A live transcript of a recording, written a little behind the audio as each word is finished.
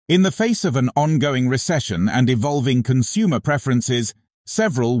In the face of an ongoing recession and evolving consumer preferences,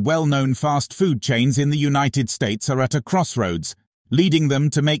 several well-known fast food chains in the United States are at a crossroads, leading them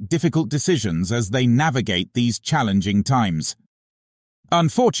to make difficult decisions as they navigate these challenging times.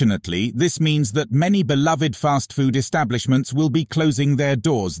 Unfortunately, this means that many beloved fast food establishments will be closing their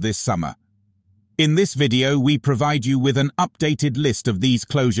doors this summer. In this video, we provide you with an updated list of these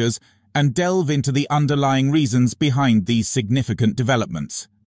closures and delve into the underlying reasons behind these significant developments.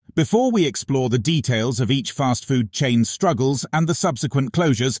 Before we explore the details of each fast food chain's struggles and the subsequent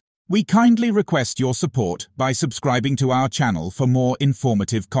closures, we kindly request your support by subscribing to our channel for more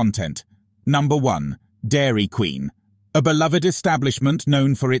informative content. Number 1. Dairy Queen. A beloved establishment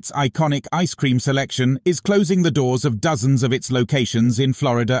known for its iconic ice cream selection is closing the doors of dozens of its locations in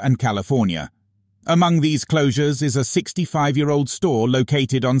Florida and California. Among these closures is a 65-year-old store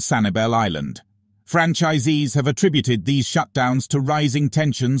located on Sanibel Island. Franchisees have attributed these shutdowns to rising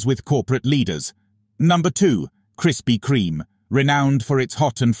tensions with corporate leaders. Number 2. Krispy Kreme, renowned for its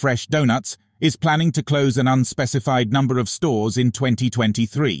hot and fresh donuts, is planning to close an unspecified number of stores in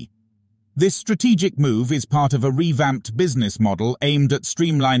 2023. This strategic move is part of a revamped business model aimed at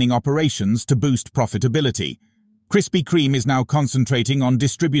streamlining operations to boost profitability. Krispy Kreme is now concentrating on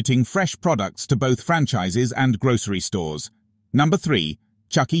distributing fresh products to both franchises and grocery stores. Number 3.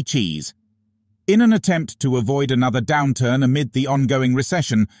 Chuck E. Cheese. In an attempt to avoid another downturn amid the ongoing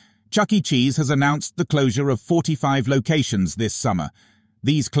recession, Chuck E. Cheese has announced the closure of 45 locations this summer.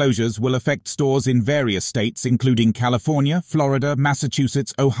 These closures will affect stores in various states including California, Florida,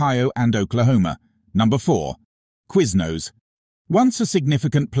 Massachusetts, Ohio, and Oklahoma. Number 4. Quiznos. Once a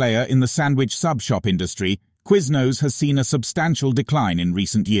significant player in the sandwich sub-shop industry, Quiznos has seen a substantial decline in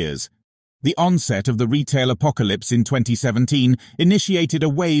recent years. The onset of the retail apocalypse in 2017 initiated a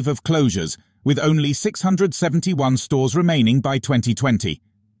wave of closures, with only 671 stores remaining by 2020.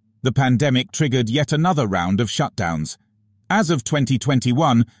 The pandemic triggered yet another round of shutdowns. As of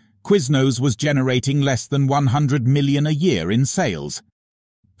 2021, Quiznos was generating less than $100 million a year in sales.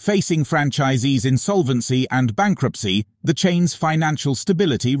 Facing franchisees' insolvency and bankruptcy, the chain's financial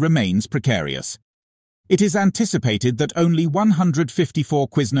stability remains precarious. It is anticipated that only 154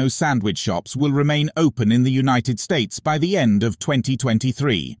 Quiznos sandwich shops will remain open in the United States by the end of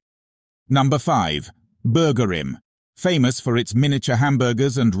 2023. Number 5. Burgerim, famous for its miniature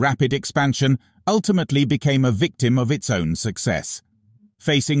hamburgers and rapid expansion, ultimately became a victim of its own success.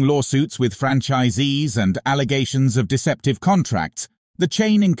 Facing lawsuits with franchisees and allegations of deceptive contracts, the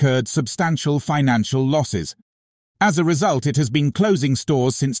chain incurred substantial financial losses. As a result, it has been closing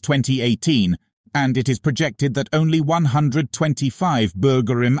stores since 2018, and it is projected that only 125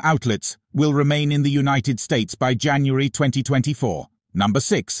 Burgerim outlets will remain in the United States by January 2024. Number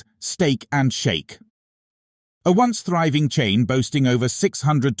 6. Steak and Shake. A once thriving chain boasting over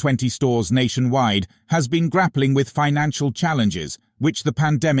 620 stores nationwide has been grappling with financial challenges, which the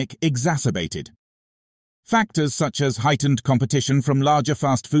pandemic exacerbated. Factors such as heightened competition from larger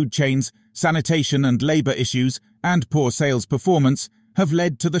fast food chains, sanitation and labor issues, and poor sales performance have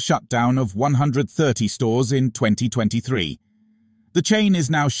led to the shutdown of 130 stores in 2023. The chain is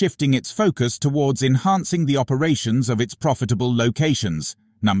now shifting its focus towards enhancing the operations of its profitable locations.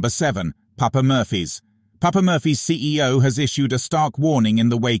 Number 7. Papa Murphy's. Papa Murphy's CEO has issued a stark warning in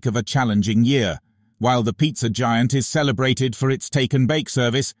the wake of a challenging year. While the pizza giant is celebrated for its take-and-bake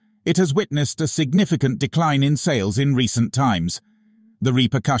service, it has witnessed a significant decline in sales in recent times. The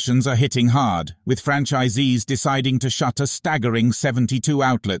repercussions are hitting hard, with franchisees deciding to shut a staggering 72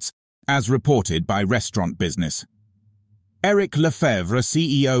 outlets, as reported by Restaurant Business. Eric Lefebvre,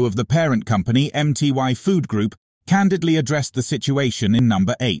 CEO of the parent company MTY Food Group, candidly addressed the situation in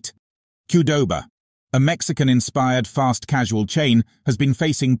Number 8. Qdoba, a Mexican-inspired fast casual chain, has been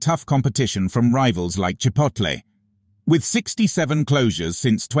facing tough competition from rivals like Chipotle. With 67 closures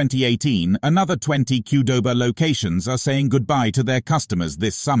since 2018, another 20 Qdoba locations are saying goodbye to their customers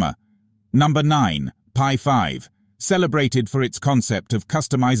this summer. Number 9. Pie 5. Celebrated for its concept of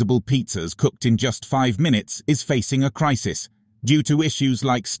customizable pizzas cooked in just 5 minutes, is facing a crisis. Due to issues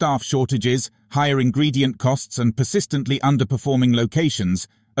like staff shortages, higher ingredient costs, and persistently underperforming locations,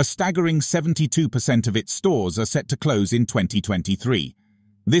 a staggering 72% of its stores are set to close in 2023.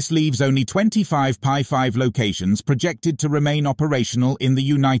 This leaves only 25 Pie 5 locations projected to remain operational in the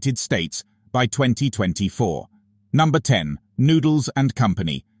United States by 2024. Number 10. Noodles &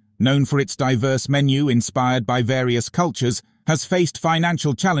 Company, known for its diverse menu inspired by various cultures, has faced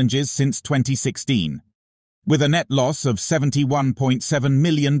financial challenges since 2016. With a net loss of $71.7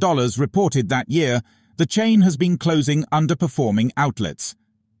 million reported that year, the chain has been closing underperforming outlets.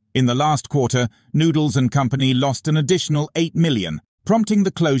 In the last quarter, Noodles & Company lost an additional $8 million, prompting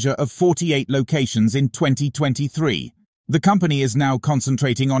the closure of 48 locations in 2023. The company is now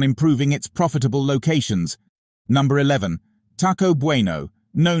concentrating on improving its profitable locations. Number 11. Taco Bueno,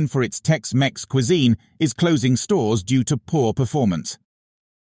 known for its Tex-Mex cuisine, is closing stores due to poor performance.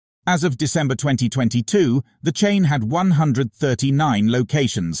 As of December 2022, the chain had 139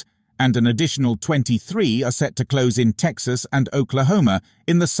 locations, and an additional 23 are set to close in Texas and Oklahoma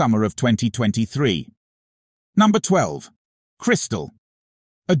in the summer of 2023. Number 12. Crystal.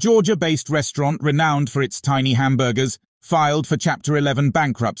 A Georgia-based restaurant renowned for its tiny hamburgers filed for Chapter 11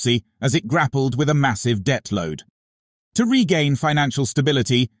 bankruptcy as it grappled with a massive debt load. To regain financial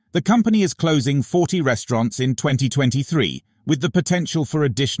stability, the company is closing 40 restaurants in 2023, with the potential for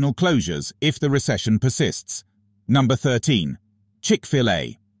additional closures if the recession persists. Number 13.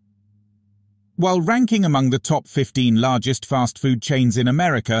 Chick-fil-A. While ranking among the top 15 largest fast food chains in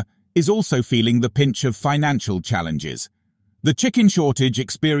America, is also feeling the pinch of financial challenges. The chicken shortage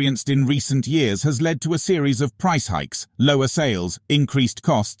experienced in recent years has led to a series of price hikes, lower sales, increased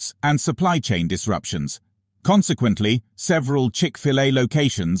costs, and supply chain disruptions. Consequently, several Chick-fil-A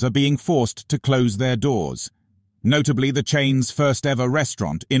locations are being forced to close their doors. Notably, the chain's first-ever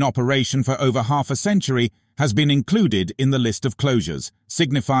restaurant, in operation for over half a century, has been included in the list of closures,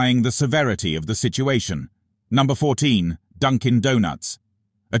 signifying the severity of the situation. Number 14. Dunkin Donuts.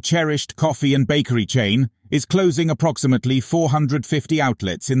 A cherished coffee and bakery chain, is closing approximately 450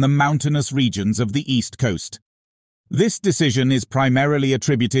 outlets in the mountainous regions of the East Coast. This decision is primarily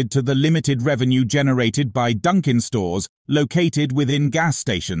attributed to the limited revenue generated by Dunkin stores located within gas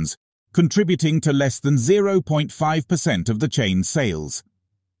stations, contributing to less than 0.5% of the chain's sales.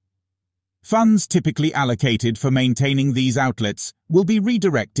 Funds typically allocated for maintaining these outlets will be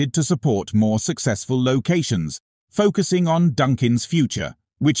redirected to support more successful locations, focusing on Dunkin's future,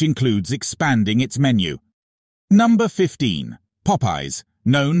 which includes expanding its menu. Number 15. Popeyes,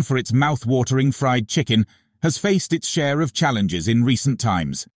 known for its mouth-watering fried chicken, has faced its share of challenges in recent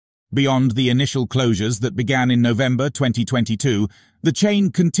times. Beyond the initial closures that began in November 2022, the chain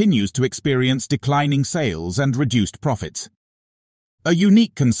continues to experience declining sales and reduced profits. A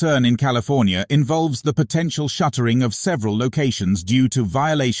unique concern in California involves the potential shuttering of several locations due to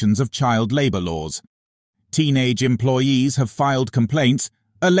violations of child labor laws. Teenage employees have filed complaints,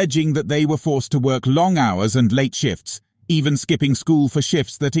 alleging that they were forced to work long hours and late shifts, even skipping school for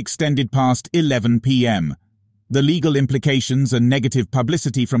shifts that extended past 11 p.m. The legal implications and negative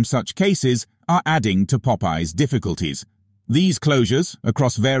publicity from such cases are adding to Popeye's difficulties. These closures,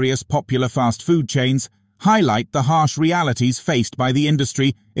 across various popular fast food chains, highlight the harsh realities faced by the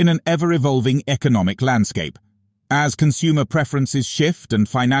industry in an ever-evolving economic landscape. As consumer preferences shift and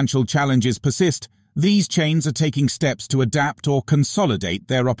financial challenges persist, these chains are taking steps to adapt or consolidate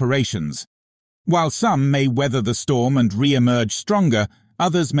their operations. While some may weather the storm and re-emerge stronger,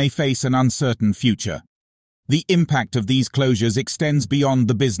 others may face an uncertain future. The impact of these closures extends beyond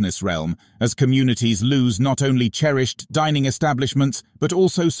the business realm, as communities lose not only cherished dining establishments, but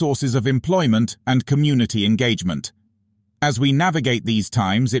also sources of employment and community engagement. As we navigate these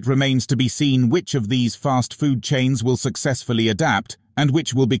times, it remains to be seen which of these fast food chains will successfully adapt and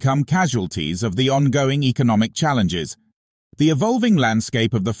which will become casualties of the ongoing economic challenges. The evolving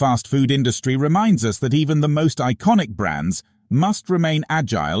landscape of the fast food industry reminds us that even the most iconic brands must remain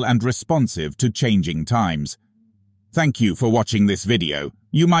agile and responsive to changing times. Thank you for watching this video.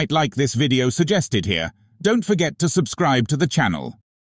 You might like this video suggested here. Don't forget to subscribe to the channel.